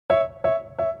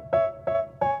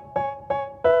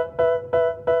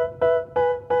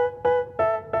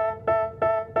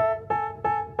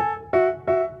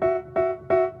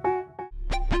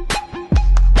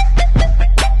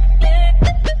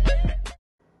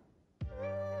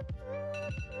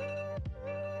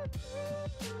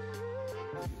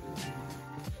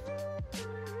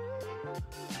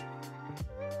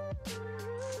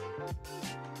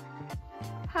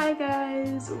Hi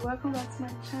guys, welcome back to my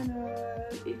channel.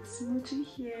 It's Mujii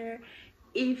here.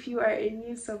 If you are a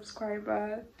new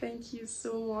subscriber, thank you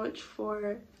so much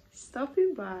for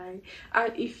stopping by,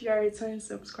 and if you are a returning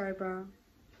subscriber,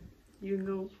 you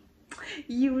know,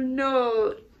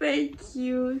 thank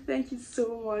you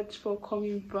so much for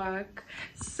coming back.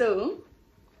 So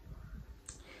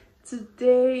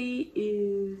today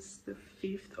is the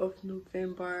 5th of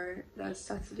November, that's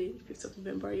Saturday, 5th of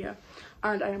November, yeah,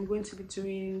 and I am going to be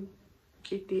doing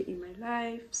a day in my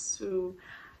life. So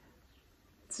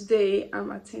today I'm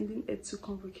attending 𝙒𝘼𝙏𝘾𝙃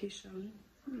convocation,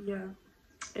 yeah,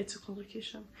 𝙒𝘼𝙏𝘾𝙃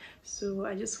convocation. So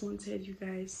I just wanted you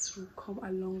guys to come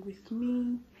along with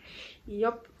me,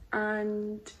 yup,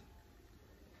 and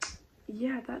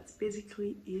yeah, that's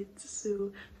basically it.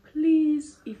 So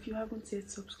please, if you haven't yet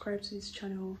subscribed to this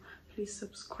channel, please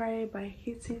subscribe by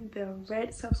hitting the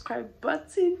red subscribe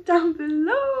button down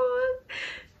below.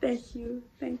 Thank you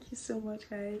so much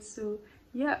guys. So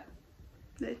yeah,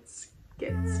 let's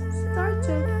get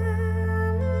started.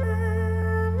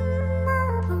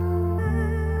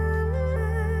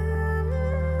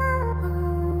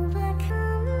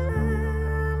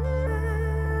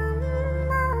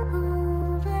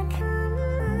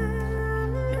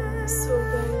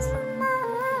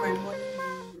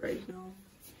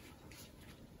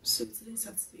 So today's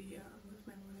Saturday, yeah, I'm with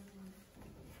my morning.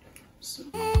 So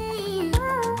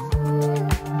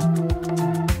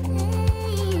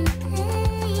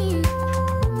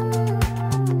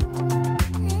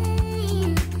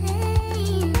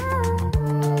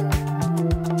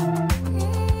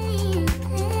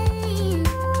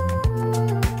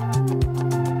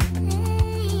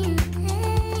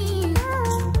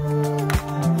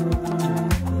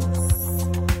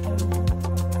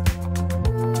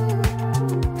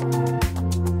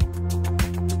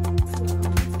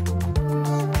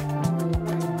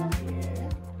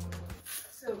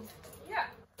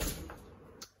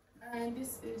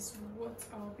this is what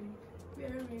I'll be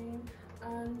wearing,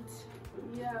 and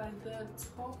yeah, the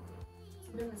top, to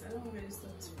be honest, I don't know where this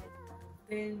top is from.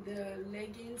 Then the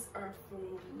leggings are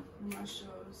from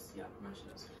Marshalls, yeah,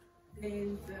 Marshalls.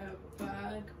 Then the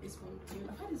bag is from Pius.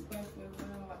 I've had this bag for a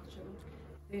while actually.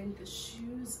 Then the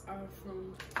shoes are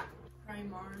from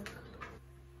Primark.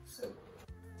 So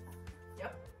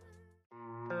yep.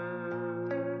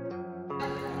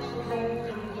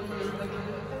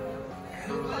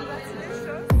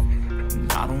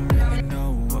 I don't really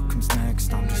know what comes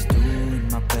next. I'm just doing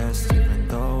my best, even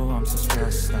though I'm so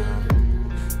stressed out.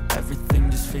 Everything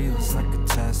just feels like a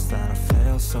test that I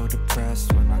fail, so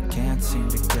depressed when I can't seem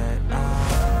to get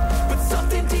out. But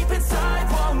something deep inside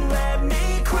won't let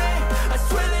me quit. I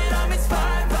swear that I'm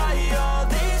inspired by all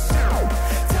this shit.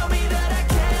 Tell me that I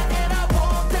can and I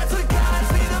won't. That's what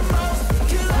guides me the most.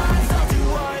 'Cause I'll do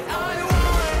what I want.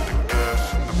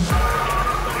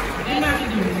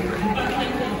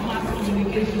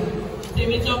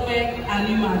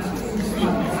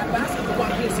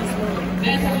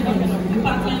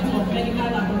 Department of Medical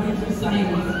Laboratory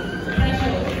Science,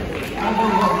 Pressure,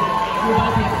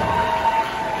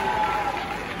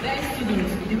 Next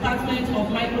students, Department of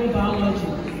Microbiology,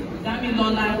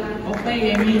 𝙑𝙼𝙎𝘼𝙀𝙀𝘾𝙃,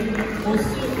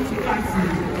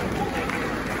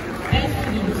 Next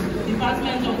students,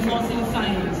 Department of Nursing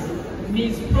Science,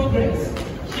 Ms. Progress,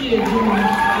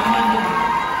 𝙒𝙍𝘼𝙀𝙀, Mandela.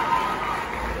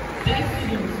 Next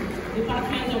students,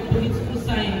 Department of Political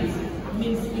Science,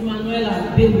 Ms.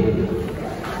 𝙒𝙼𝙎𝙏𝘾𝙆.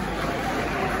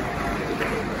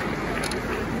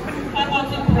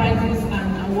 Faculty Prizes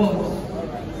and Awards.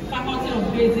 Faculty of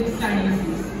Basic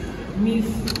Sciences, Ms.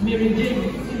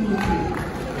 𝙒𝙼𝙎𝘼𝙀𝘾𝙃.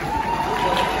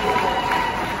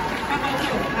 Faculty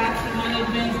of Arts,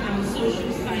 Management and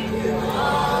Social Sciences.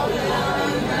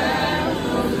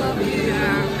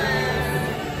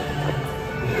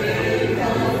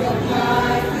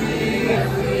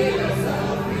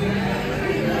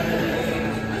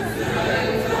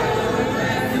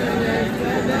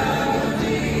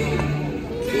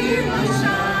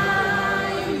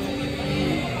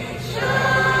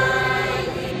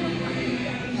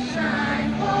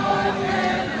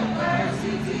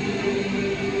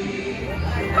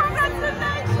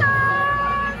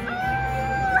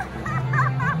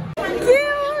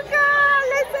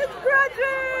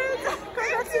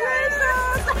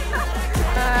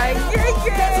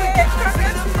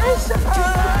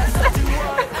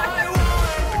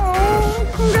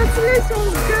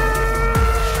 Congratulations, girl!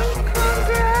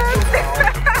 Congrats!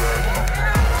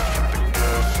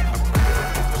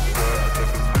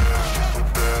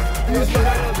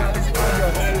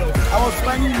 I was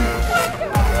finding you.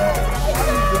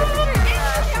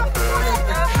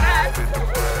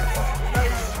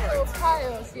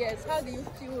 Pius, yes. How do you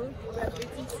feel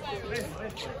graduating today?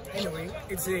 Anyway,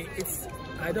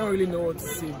 I don't really know what to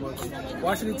say, but we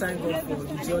actually thank God for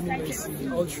the journey mercy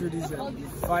all through these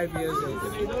 5 years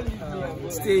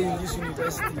of staying in this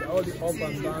university, all the up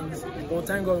and downs. But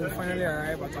thank God we finally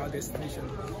arrived at our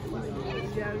destination.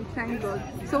 Yeah, we thank God.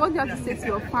 So what do you have to say to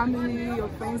your family, your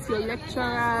friends, your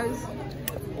lecturers?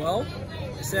 Well,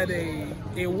 I said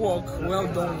a work well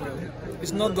done well.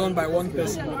 It's not done by one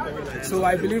person. So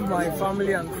I believe my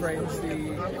family and friends, they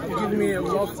give me a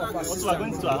lot of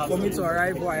assistance for me to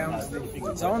arrive where I am today.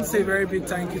 So I want to say a very big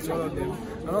thank you to all of them.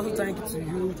 And also thank you to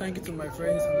you, thank you to my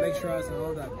friends and lecturers and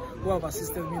all that who have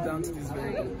assisted me down to this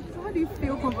very day. How do you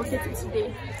feel convocated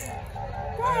today?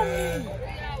 I'm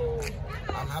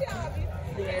happy.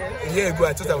 A year ago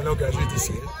I thought I would not graduate this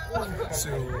year. So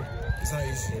it's not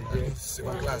easy. Going to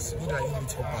second class, you know, I need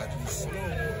to help at least.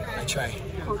 I try.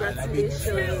 And I made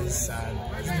friends and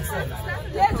it's been fun.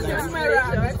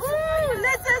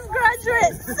 Let us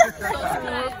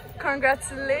graduate!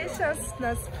 Congratulations,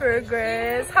 Nurse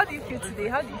Progress. How do you feel today?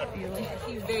 How do you feel? I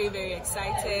feel very, very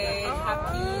excited,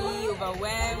 happy,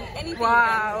 overwhelmed. Anything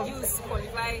wow. you can use to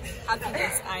qualify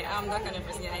happiness, I am that kind of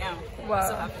person. I am. Wow.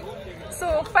 So happy.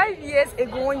 So 5 years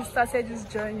ago when you started this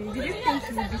journey, did you think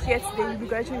you would be here today? You'd be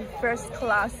graduating with first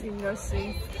class in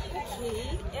nursing?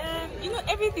 Okay. You know,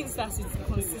 everything starts with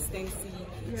consistency,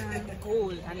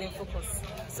 goal, and then focus.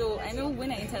 So I know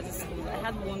when I entered the school, I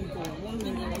had one goal, one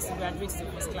meaning was to graduate to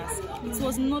first class. It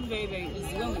was not very, very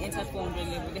easy. When we entered 400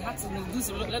 level, they had to do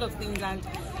a lot of things, and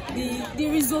the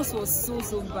results was so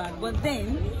bad. But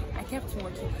then I kept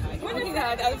working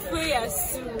hard. I pray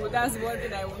as too. That's one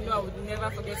thing I would never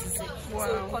forget to say. Wow.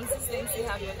 So consistency,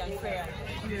 hard work, and prayer.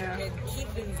 Yeah. The key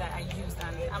things that I used,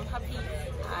 and I'm happy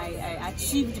I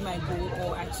achieved my goal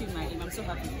or achieved my aim. I'm so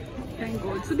happy. Thank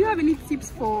God. So do you have any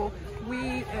tips for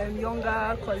we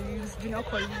younger colleagues, junior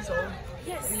colleagues, or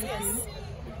yes.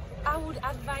 I would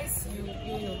advise you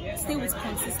stay with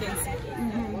consistency.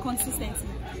 Consistency,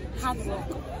 hard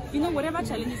work. You know, whatever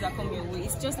challenges that come your way,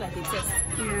 it's just like a test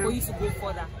for you to go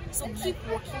further. So keep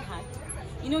working hard.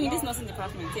 You know, in this nursing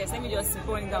department, yes, let me just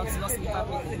point it out to nursing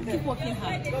department. Keep working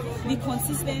hard, be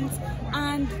consistent,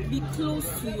 and be close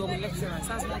to your lecturers.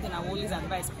 That's one thing I always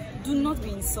advise. Do not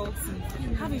be insulting.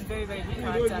 Have a very, very good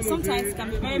character. Sometimes it can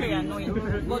be very, very annoying,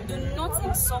 but do not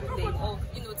insult them or,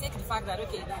 you know, take the fact that,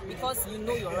 okay, because you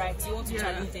know you're right, you want to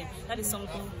challenge them. That is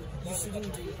something you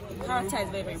shouldn't do. Character is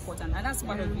very, very important, and that's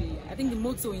part of the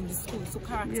motto in the school. So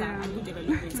character and good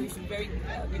development. So you should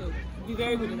be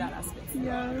very good in that aspect.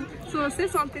 Yeah. So say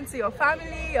something to your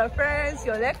family, your friends,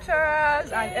 your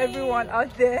lecturers, and everyone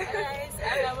out there. Yes,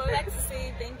 and I would like to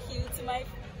say thank you to my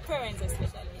parents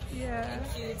especially.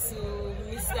 Thank you to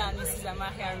Mr. and Mrs.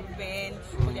 𝙒𝘼𝙏𝘾𝙃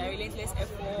for their relentless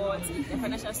efforts, their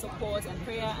financial support and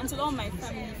prayer, and to all my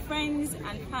family, friends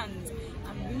and fans.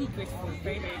 I'm really grateful,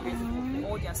 very, very grateful for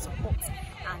all their support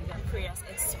and their prayers,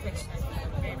 especially.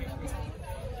 I'm very, very grateful.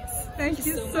 Thank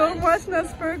you so much,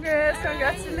 Nurse Progress.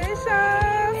 Congratulations.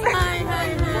 Hi.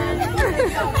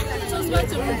 Just went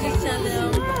to Burj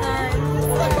channel.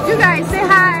 Hi. You guys say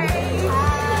hi.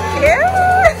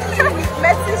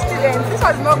 Medicine students, this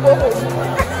was not go home.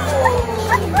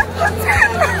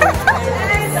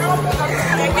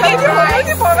 Thank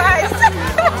you for